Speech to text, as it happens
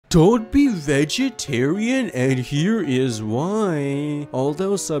Don't be vegetarian, and here is why.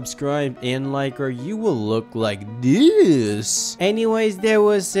 Although subscribe and like or you will look like this. Anyways, there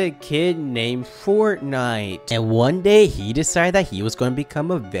was a kid named Fortnite, and one day he decided that he was going to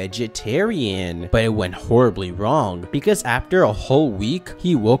become a vegetarian, but it went horribly wrong because after a whole week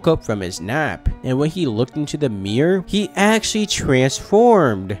he woke up from his nap, and when he looked into the mirror he actually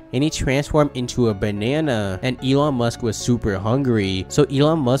transformed, and he transformed into a banana. And Elon Musk was super hungry, so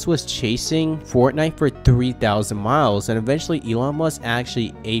Elon Musk was chasing Fortnite for 3,000 miles, and eventually Elon Musk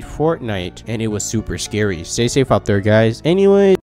actually ate Fortnite, and it was super scary. Stay safe out there, guys. Anyway.